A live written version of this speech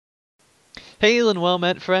Hail and well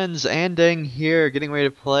met friends, Andang here, getting ready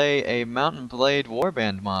to play a Mountain Blade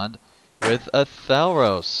Warband mod with a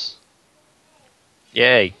Thalros.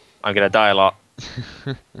 Yay, I'm gonna die a lot.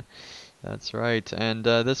 That's right, and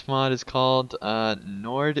this mod is called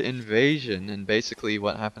Nord Invasion, and basically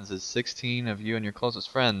what happens is 16 of you and your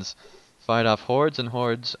closest friends fight off hordes and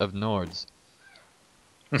hordes of Nords.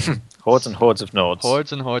 Hordes and hordes of Nords.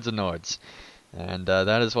 Hordes and hordes of Nords. And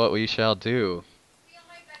that is what we shall do.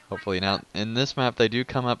 Hopefully. Now, in this map, they do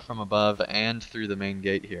come up from above and through the main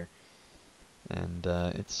gate here. And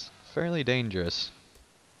it's fairly dangerous.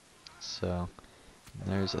 So,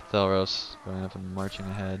 there's a Thalros going up and marching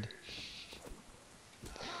ahead.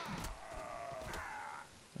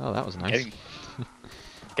 Oh, that was nice.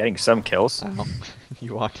 Getting some kills. Ow.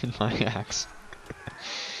 You walked in my axe.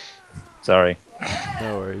 Sorry.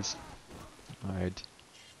 No worries. Alright.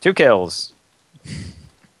 2 kills.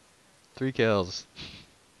 3 kills.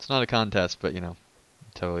 It's not a contest, but you know,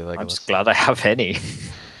 totally Legolas. I'm just glad I have any.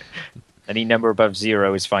 Any number above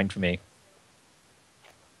 0 is fine for me.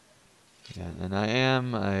 Yeah, and I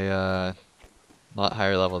am a lot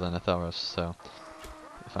higher level than a Thalros, so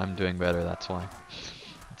if I'm doing better, that's why.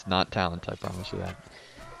 It's not talent, I promise you that.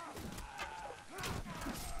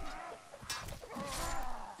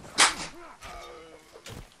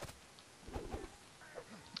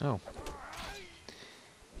 Oh.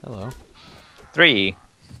 Hello. 3.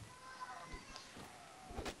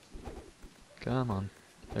 Come on.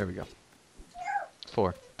 There we go.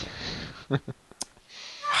 4.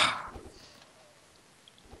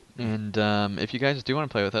 And if you guys do want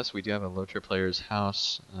to play with us, we do have a Lotro Players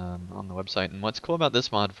House on the website. And what's cool about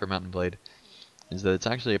this mod for Mountain Blade is that it's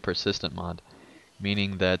actually a persistent mod,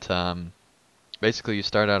 meaning that basically you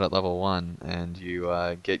start out at level 1 and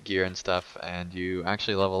you get gear and stuff, and you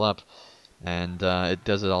actually level up, and it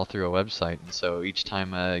does it all through a website. And so each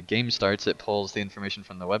time a game starts, it pulls the information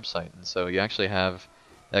from the website, and so you actually have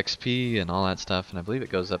XP and all that stuff, and I believe it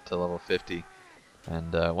goes up to level 50.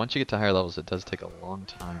 And once you get to higher levels, it does take a long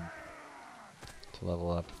time to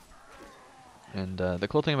level up. And the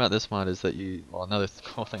cool thing about this mod is that another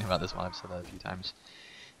cool thing about this mod, I've said that a few times,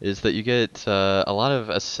 is that you get a lot of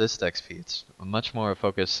assist XP. It's much more a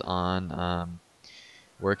focus on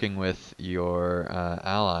working with your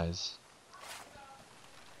allies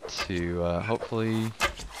to hopefully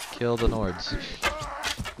kill the Nords.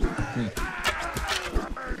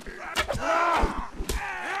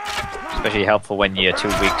 Especially helpful when you're too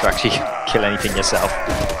weak to actually kill anything yourself.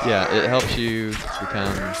 Yeah, it helps you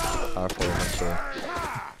become powerful eventually.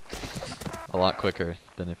 A lot quicker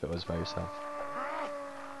than if it was by yourself.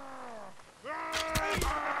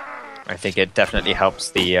 I think it definitely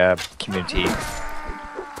helps the community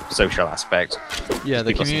social aspect. Yeah,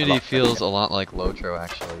 the People seem community a lot feels a lot like Lotro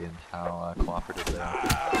actually, and how cooperative they are.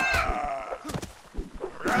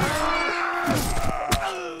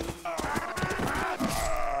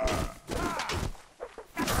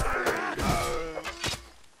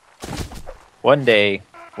 One day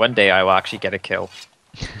I will actually get a kill.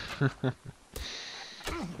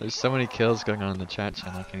 There's so many kills going on in the chat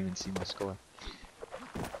channel, I can't even see my score.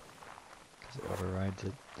 Because it overrides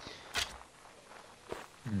it.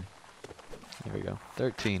 There we go.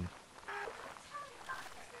 13.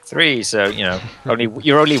 3, so you know,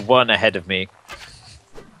 you're only 1 ahead of me.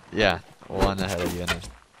 Yeah, 1 ahead of you in a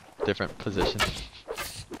different position.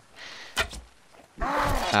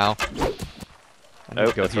 Ow. I need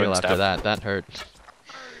to go heal after that. That hurt.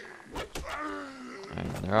 And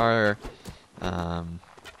there are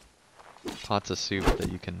pots of soup that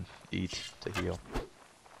you can eat to heal.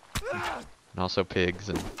 And also pigs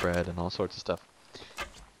and bread and all sorts of stuff.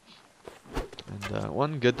 And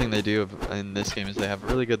one good thing they do in this game is they have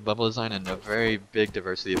really good level design and a very big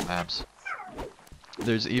diversity of maps.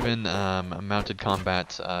 There's even mounted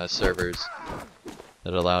combat servers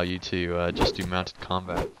that allow you to just do mounted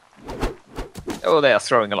combat. Oh, they are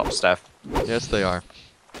throwing a lot of stuff. Yes, they are.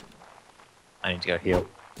 I need to go heal.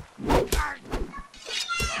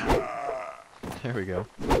 There we go.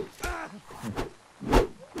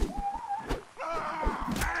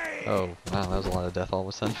 Oh, wow, that was a lot of death all of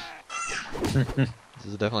a sudden. This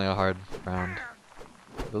is definitely a hard round.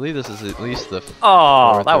 I believe this is at least the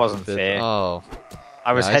Oh, that or wasn't fifth. fair. Oh,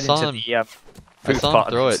 I was yeah, heading to him, the I food saw pot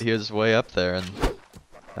him throw it. He was way up there, and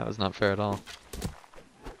that was not fair at all.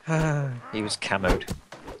 He was camoed.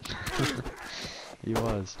 He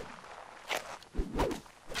was.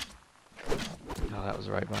 Oh, that was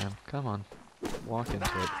right by him. Come on, walk into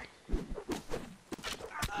it.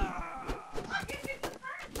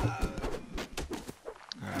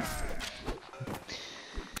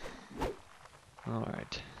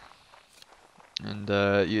 Alright. And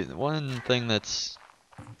one thing that's,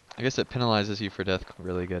 I guess it penalizes you for death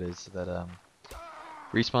really good is that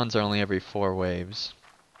respawns are only every 4 waves.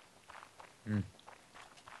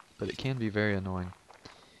 But it can be very annoying.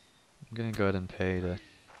 I'm gonna go ahead and pay to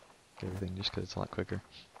get everything just because it's a lot quicker.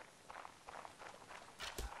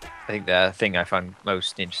 I think the thing I found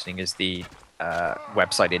most interesting is the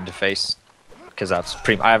website interface, because that's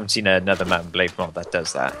I haven't seen another Mount and Blade mod that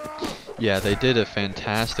does that. Yeah, they did a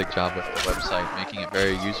fantastic job with the website, making it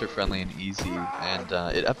very user-friendly and easy, and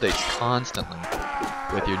it updates constantly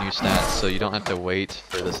with your new stats, so you don't have to wait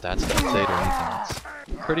for the stats to update or anything.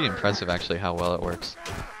 It's pretty impressive, actually, how well it works.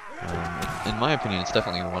 In my opinion, it's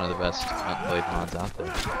definitely one of the best Mount and Blade mods out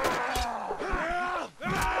there.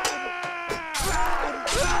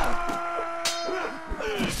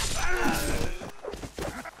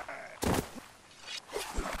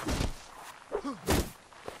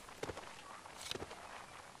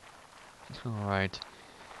 Alright.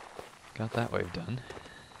 Got that wave done.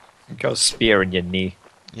 You got a spear in your knee.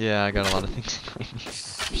 Yeah, I got a lot of things in my knee,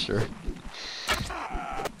 for sure.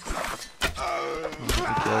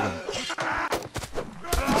 Killed him.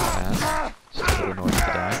 Fast. Still annoying to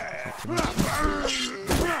die. Not too much.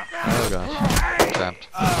 Oh gosh. Trapped.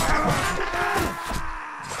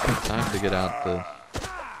 Time to get out the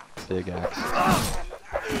big axe.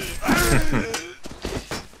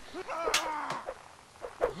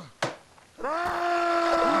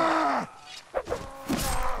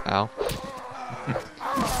 Ow.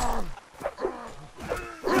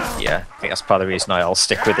 Yeah, I think that's part of the reason I'll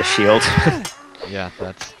stick with the shield. Yeah,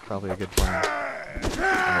 that's probably a good plan.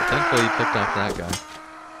 Thankfully, you picked off that guy.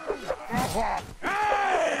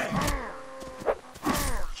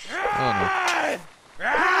 Oh no.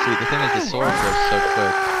 See, the thing is, the sword goes so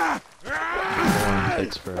quick. The one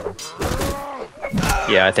takes forever.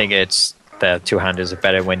 Yeah, I think it's the two-handers are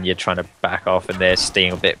better when you're trying to back off and they're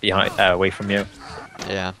staying a bit behind, away from you.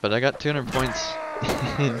 Yeah, but I got 200 points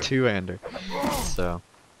in two-hander, so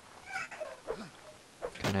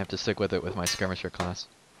gonna have to stick with it with my skirmisher class.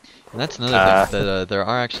 And that's another thing, that there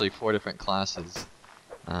are actually 4 different classes.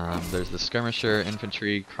 There's the skirmisher,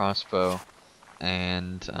 infantry, crossbow,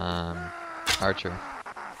 and archer.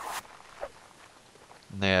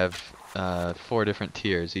 And they have 4 different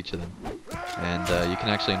tiers, each of them. And you can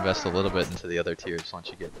actually invest a little bit into the other tiers once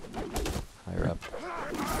you get higher up.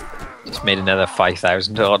 Just made another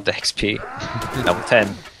 5,000 odd XP. Level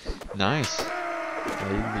 10. Nice.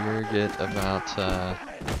 You get about at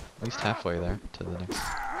least halfway there to the next.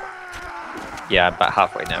 Yeah, about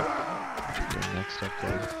halfway now. Your next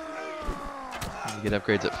upgrade. You get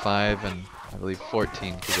upgrades at 5 and I believe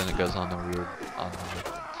 14, because then it goes on the weird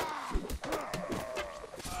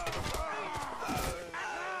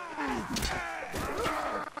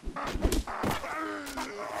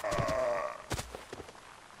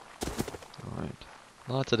Alright.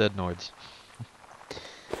 Lots of dead Nords.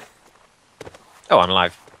 Oh, I'm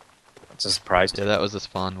alive. That's a surprise. Yeah, that was a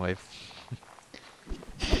spawn wave.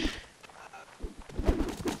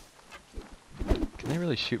 Can they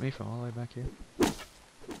really shoot me from all the way back here?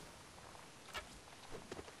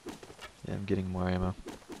 Yeah, I'm getting more ammo.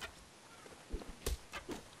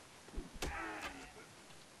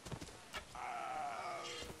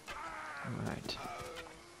 Alright.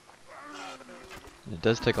 It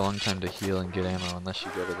does take a long time to heal and get ammo unless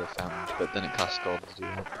you go to the fountain, but then it costs gold to do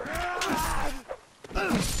that.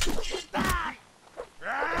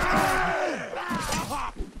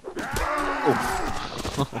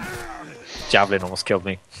 Javelin almost killed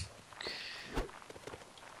me.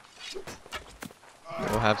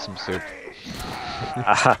 We'll have some soup.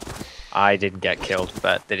 I didn't get killed,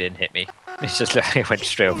 but they didn't hit me. It just literally went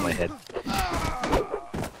straight over my head.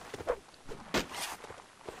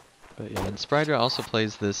 But yeah, and Sprydra also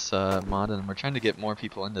plays this mod, and we're trying to get more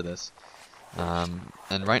people into this.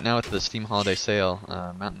 And right now with the Steam Holiday Sale,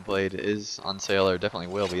 Mount and Blade is on sale, or definitely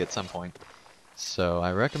will be at some point. So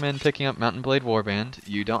I recommend picking up Mount and Blade Warband.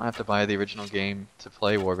 You don't have to buy the original game to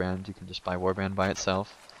play Warband. You can just buy Warband by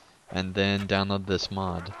itself, and then download this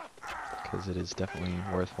mod, because it is definitely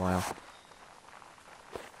worthwhile.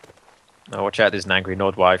 Oh, watch out, there's an angry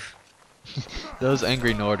Nordwife. Those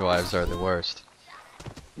angry Nordwives are the worst.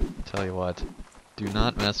 Tell you what, do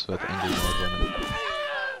not mess with angry Nordwomen.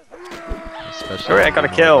 Especially Hurry, I got a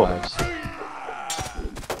kill!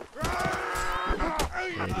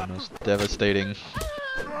 They're the most devastating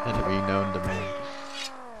enemy known to man.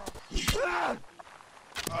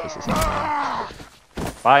 This is not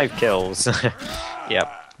 5 kills. Yep.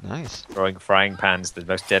 nice. Throwing frying pans, the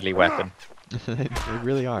most deadly weapon. They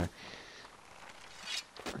really are.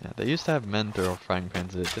 Yeah, they used to have men throw frying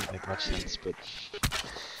pans, and it didn't make much sense, but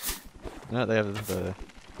now they have the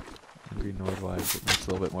Angry Nord wise, it makes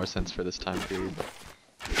a little bit more sense for this time period.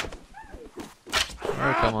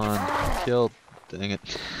 Oh, come on. Kill. Dang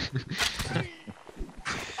it.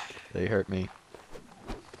 They hurt me.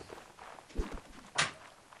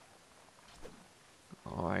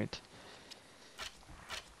 Alright.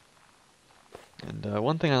 And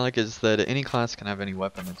one thing I like is that any class can have any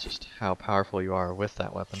weapon, it's just how powerful you are with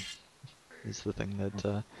that weapon is the thing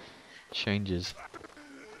that changes.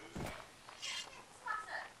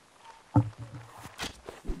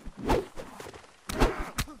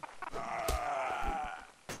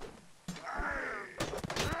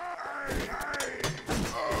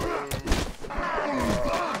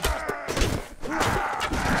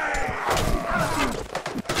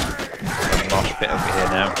 Mosh pit over here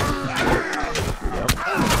now. Yep.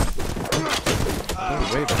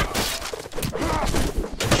 Oh, way back.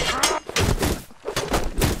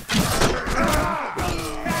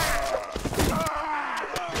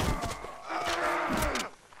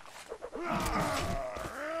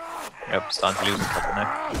 Yep, starting to lose a couple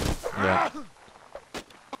now. Yeah.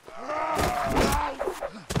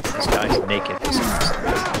 This guy's naked for some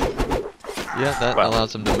reason. Yeah, that Well.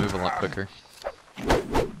 allows him to move a lot quicker.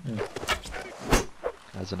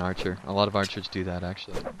 As an archer. A lot of archers do that,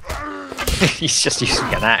 actually. He's just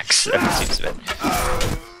using an axe, it seems a bit.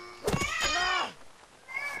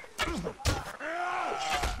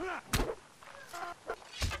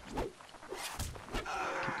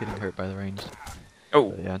 Keep getting hurt by the ranged.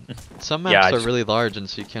 Oh, But yeah. Some Yeah, maps I are just- really large, and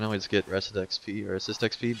so you can't always get rested XP or assist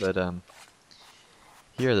XP, but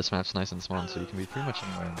here this map's nice and small, so you can be pretty much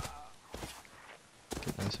anywhere and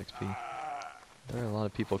get nice XP. There are a lot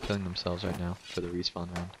of people killing themselves right now for the respawn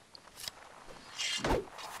round.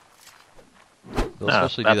 They'll Ah,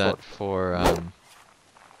 especially do that's that what- for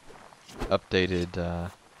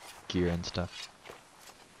updated gear and stuff.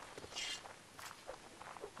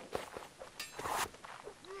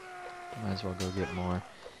 Might as well go get more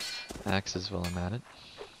axes while I'm at it.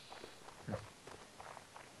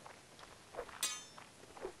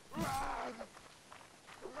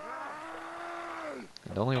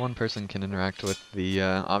 And only one person can interact with the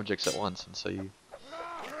objects at once, and so you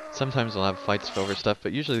sometimes will have fights over stuff,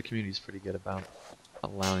 but usually the community's pretty good about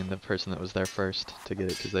allowing the person that was there first to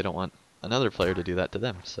get it, because they don't want another player to do that to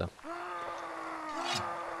them, so.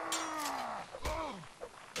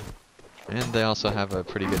 And they also have a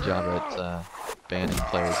pretty good job at banning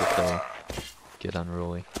players if they get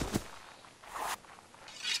unruly.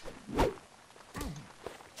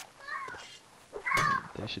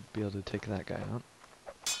 They should be able to take that guy out.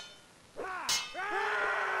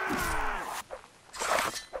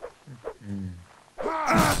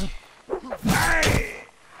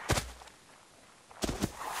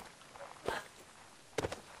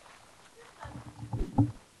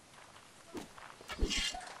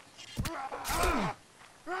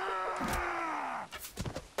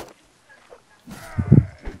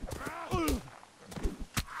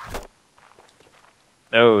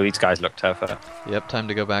 oh, these guys look tougher. Yep, time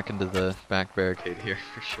to go back into the back barricade here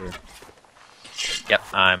for sure. Yep,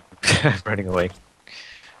 I'm running away.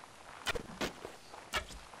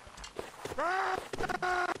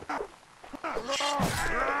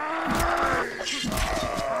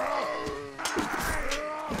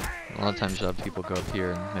 A lot of times you'll have people go up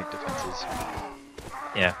here and make defenses.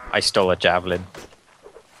 Yeah, I stole a javelin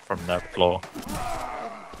from the floor.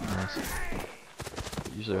 Nice.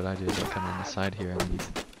 Usually what I do is I come on the side here and then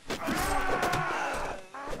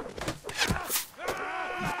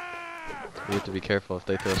you have to be careful if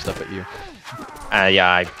they throw stuff at you.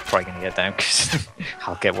 Yeah, I'm probably gonna get down because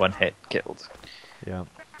I'll get one hit killed. Yeah.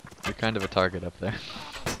 You're kind of a target up there.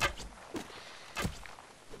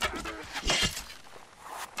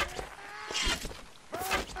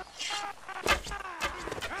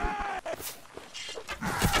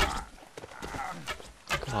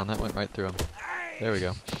 Come on, that went right through him. There we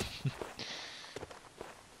go.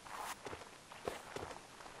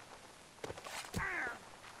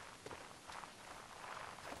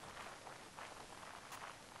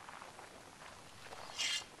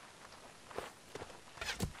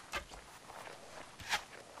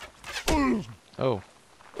 Oh.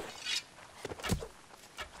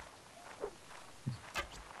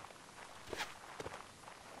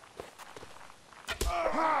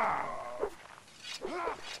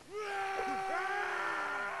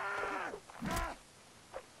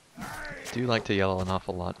 Do like to yell an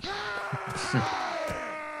awful lot.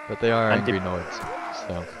 But they are And angry Nords,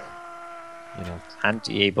 so, you know. And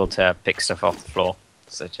you able to pick stuff off the floor.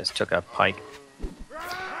 So I just took a pike.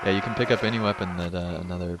 Yeah, you can pick up any weapon that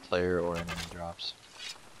another player or enemy drops.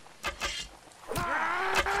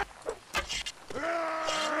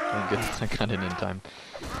 Thank goodness I got it in time.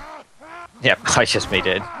 Yep, I just made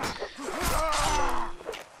it.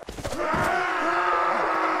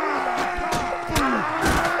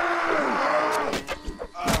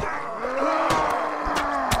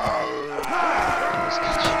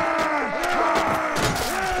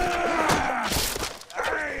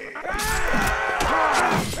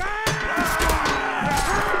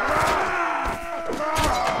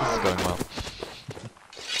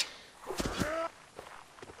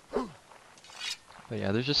 But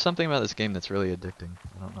yeah, there's just something about this game that's really addicting.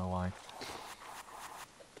 I don't know why.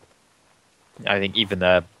 I think even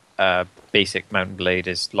the basic Mount and Blade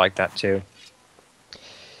is like that too.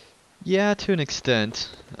 Yeah, to an extent.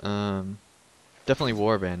 Definitely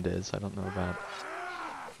Warband is. I don't know about...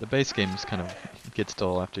 The base games kind of gets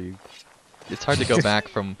dull after you... It's hard to go back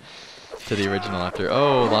from to the original after...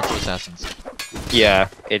 Oh, lots of assassins. Yeah,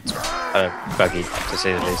 it's buggy, to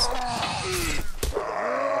say the least.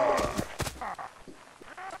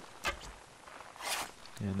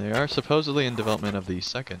 And they are supposedly in development of the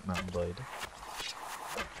second Mount and Blade.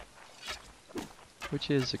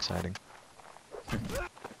 Which is exciting.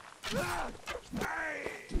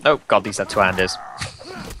 Oh god, these are two-handers.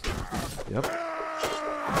 Yep.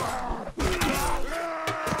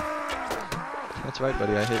 That's right,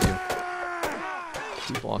 buddy, I hit you.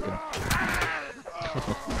 Keep walking.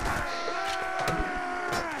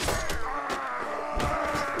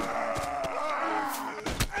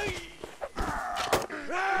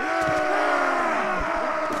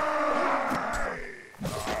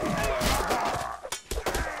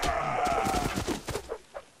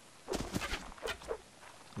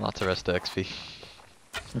 Lots of rest XP.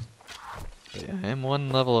 But yeah, I am one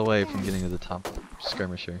level away from getting to the top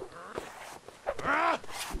skirmisher.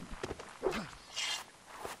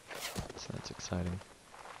 So that's exciting.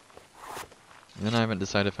 And then I haven't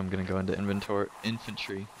decided if I'm going to go into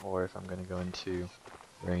infantry or if I'm going to go into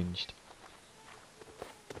ranged.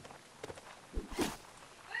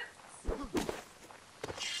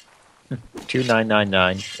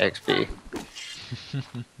 $2,999 XP.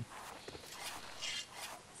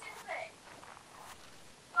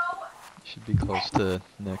 Should be close to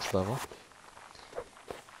next level.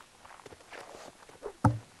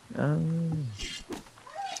 No,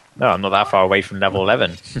 I'm not that far away from level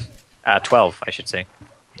 11. 12, I should say.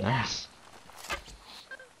 Nice.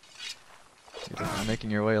 You're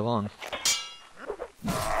making your way along.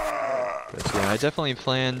 But yeah, I definitely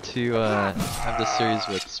plan to have this series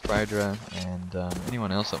with Sprydra and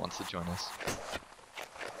anyone else that wants to join us.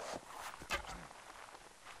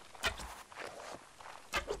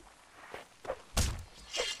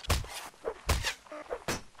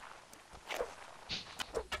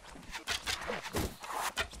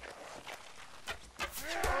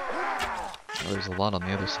 Oh, there's a lot on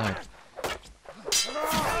the other side.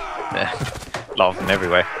 Yeah, a lot of them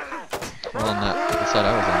everywhere. Well, on the side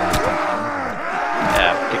I was on.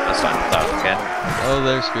 Yeah, people are starting to start again. Oh,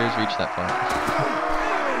 their spears reach that far.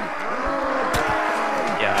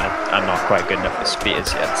 Yeah, I'm not quite good enough with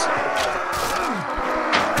spears yet. So.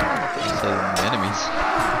 So the enemies.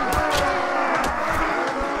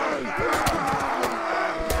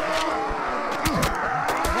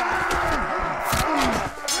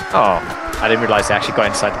 Oh, I didn't realize they actually got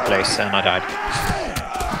inside the place and I died.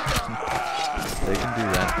 They can do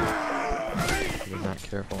that. If they're not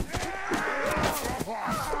careful.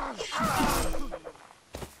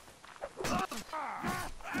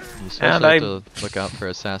 You especially have to look out for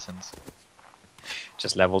assassins.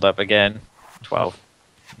 Just leveled up again. 12.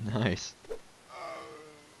 Nice.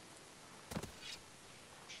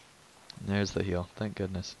 And there's the heal. Thank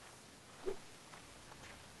goodness.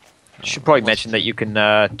 Should probably mention that you can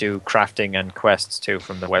do crafting and quests too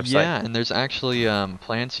from the website. Yeah, and there's actually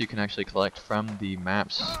plants you can actually collect from the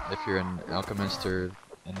maps if you're an alchemist or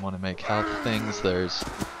and want to make health things. There's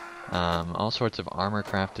all sorts of armor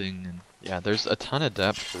crafting, and yeah, there's a ton of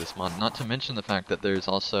depth for this mod. Not to mention the fact that there's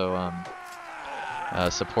also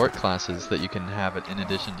support classes that you can have it in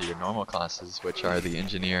addition to your normal classes, which are the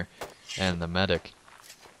engineer and the medic.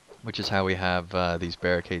 Which is how we have these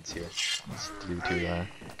barricades here. It's due to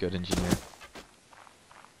good engineer.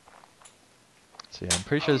 So yeah, I'm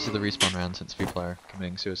pretty sure this is the respawn round since people are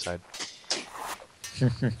committing suicide.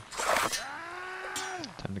 Time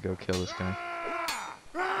to go kill this guy.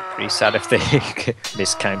 Pretty sad if they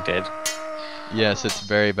miscounted. Yes, it's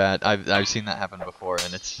very bad. I've seen that happen before,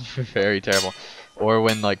 and it's very terrible. Or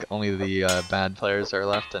when like only the bad players are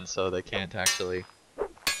left, and so they can't actually.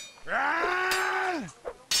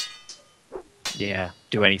 Yeah,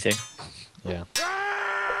 do anything. Yeah.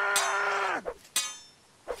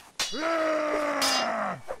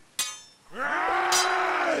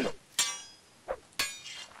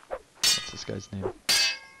 this guy's name?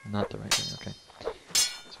 Not the right thing, okay.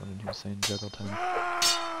 That's what he was saying, juggle time.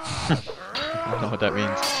 I don't know what that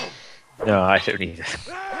means. No, I don't either.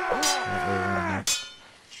 Not really running out.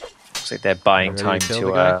 Looks like they're buying Ready time to kill to.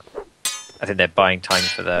 the guy? I think they're buying time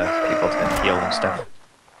for the people to heal and stuff.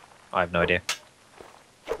 I have no idea.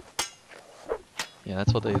 Yeah,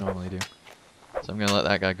 that's what they normally do. So I'm gonna let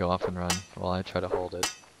that guy go off and run while I try to hold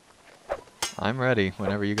it. I'm ready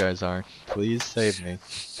whenever you guys are. Please save me.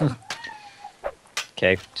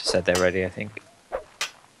 Okay, just said they're ready, I think.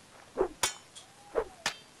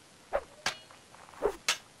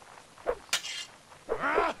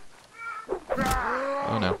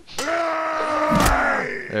 Oh no.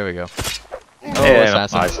 There we go. Oh, Yeah,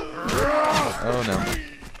 assassins. Oh no.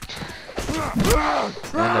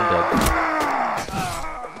 And I'm dead.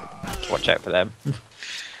 Watch out for them. I'm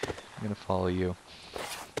gonna follow you.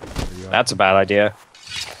 There you are. That's a bad idea.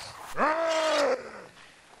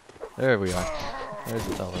 There we are. There's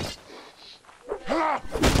the fellas.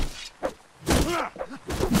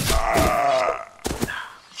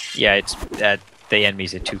 Yeah, it's the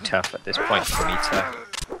enemies are too tough at this point for me to.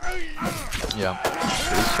 Yeah.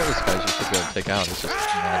 These shortest guys you should be able to take out. It's just a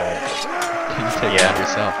matter of can you take out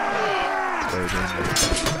yourself. It's very dangerous.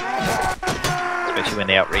 Especially when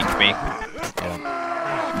they outreach me. Yeah.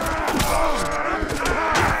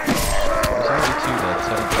 There's already two dead,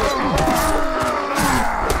 so I don't feel too bad.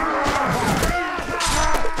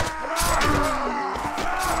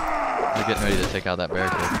 They're getting ready to take out that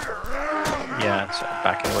barricade. Yeah, so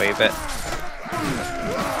backing away a bit.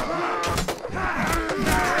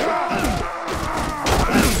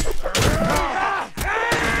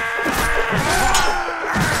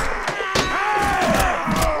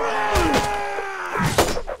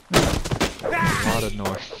 A lot of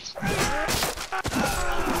Nords.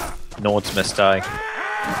 Nords must die.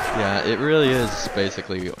 Yeah, it really is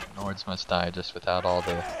basically Nords must die, just without all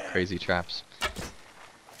the crazy traps.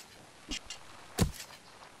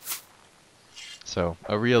 So,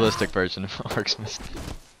 a realistic version of Orcs must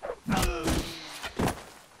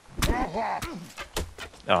die.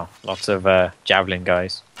 Oh, lots of javelin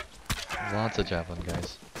guys. Lots of javelin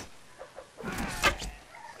guys.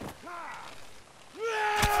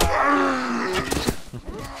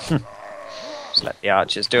 Just let the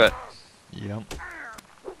archers do it. Yep.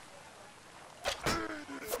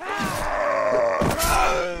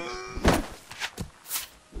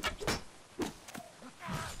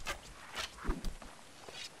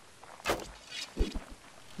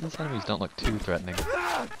 These enemies don't look too threatening.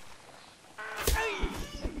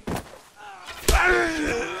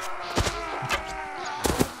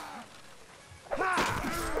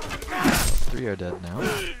 Three are dead now.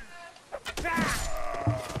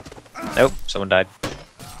 Nope, someone died.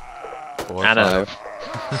 4, And 5.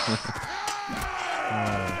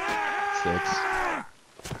 6.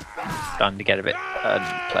 Starting to get a bit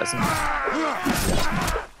unpleasant.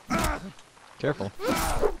 Careful.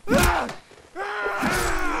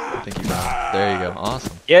 I think you got him. There you go.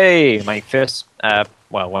 Awesome. Yay! My first,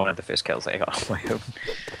 well, one of the first kills I got on my own.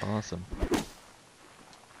 Awesome. That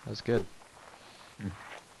was good.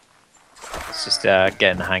 It's just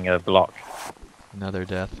getting the hang of the block. Another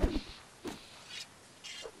death.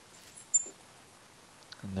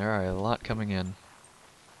 And there are a lot coming in.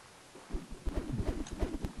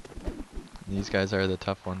 These guys are the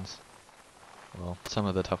tough ones. Well, some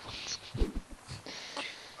of the tough ones.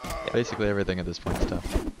 Basically everything at this point is tough.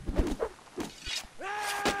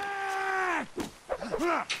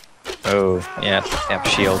 Oh, yeah, they have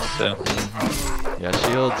shields, so. Yeah,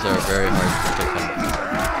 shields are very hard to take out.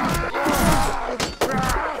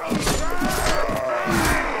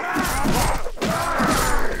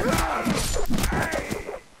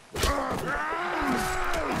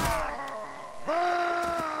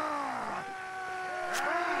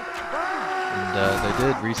 And they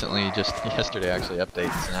did recently, just yesterday actually,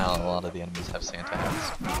 update, so now a lot of the enemies have Santa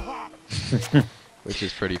hats. Which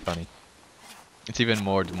is pretty funny. It's even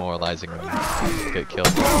more demoralizing when you get killed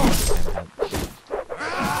with a Santa hat.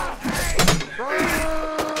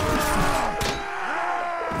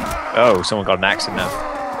 Oh, someone got an axe in their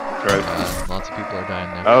throat. Lots of people are dying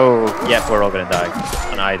now. Oh, yep, we're all gonna die.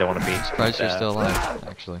 And I don't want to be. I'm surprised you're still alive,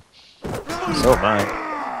 actually. So am I.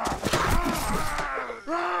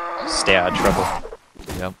 Stay out of trouble.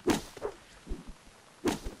 Yep.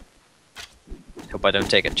 Hope I don't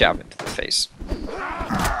take a javelin to the face.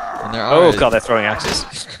 And there are Oh god, they're throwing axes.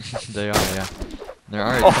 they are, yeah. There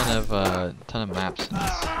are a ton of maps in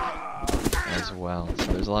this as well,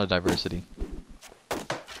 so there's a lot of diversity.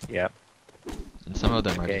 Yep. And some of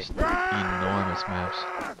them are Okay. just enormous maps.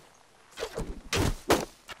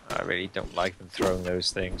 I really don't like them throwing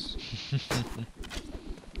those things. Tell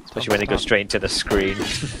Especially them when they go stop. straight into the screen.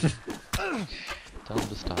 Tell them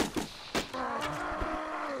to stop.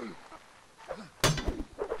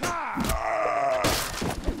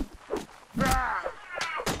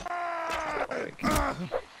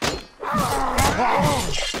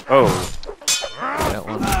 Oh. That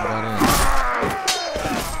one got in.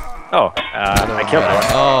 Oh, I killed that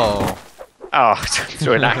one. Oh, Oh,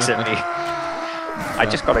 threw an axe at me. I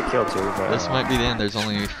just got a kill too. But, this might be the end. There's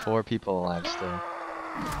only 4 people alive still.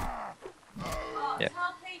 Yeah.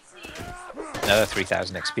 Another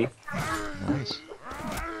 3,000 XP. Nice.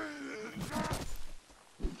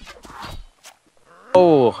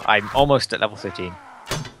 Oh, I'm almost at level 13.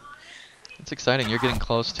 It's exciting. You're getting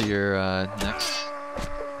close to your next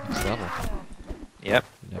level. Yep.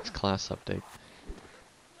 Next class update.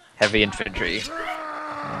 Heavy infantry.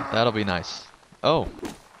 That'll be nice. Oh,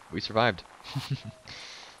 we survived.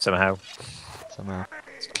 Somehow. Somehow.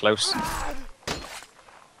 It's close.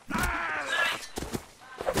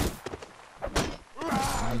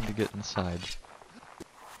 I need to get inside.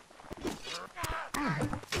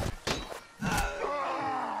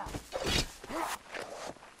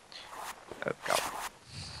 Oh god.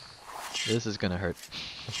 This is gonna hurt.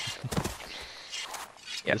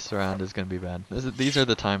 Yep. This round is gonna be bad. These are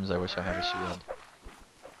the times I wish I had a shield.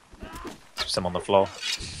 Some on the floor.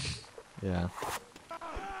 Yeah.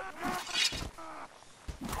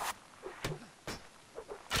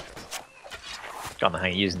 Got the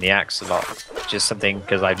hang of using the axe a lot. Just something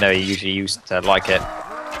because I've never usually used to like it.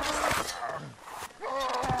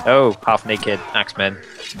 Oh, half naked axemen.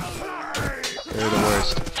 They're the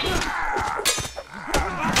worst.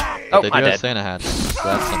 But Oh, they do I'm have dead. Santa hats, so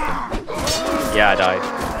that's something. Yeah, I died.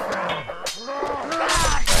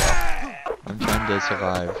 I'm trying to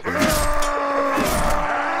survive. Here.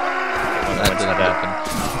 One That went didn't under. happen.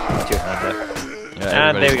 200. Yeah,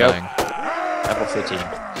 And there we go. dying. Level 13.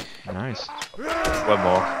 Nice. One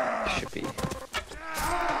more. Should be.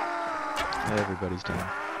 Everybody's dying.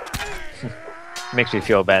 Makes me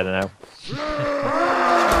feel better now.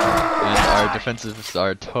 And our defenses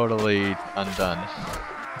are totally undone.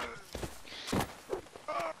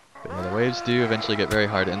 But yeah, the waves do eventually get very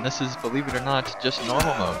hard, and this is, believe it or not, just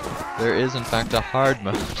normal mode. There is, in fact, a hard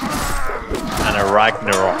mode. And a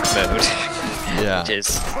Ragnarok mode. Yeah. Which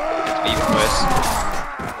is even worse.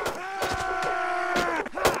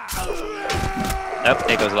 Oh,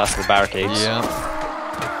 there goes the last of the barricades. Yeah.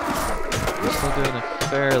 We're still doing a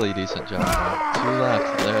fairly decent job though. 2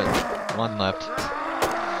 left. There, 1 left.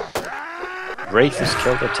 Wraith has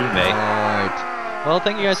killed a teammate. Alright. Well,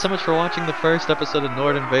 thank you guys so much for watching the first episode of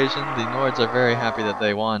Nord Invasion. The Nords are very happy that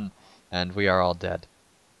they won, and we are all dead.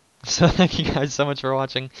 So thank you guys so much for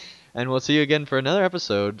watching, and we'll see you again for another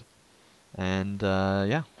episode. And,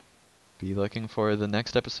 yeah. Be looking for the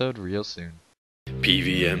next episode real soon.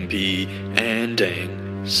 PVMP and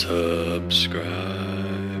Dang. Subscribe.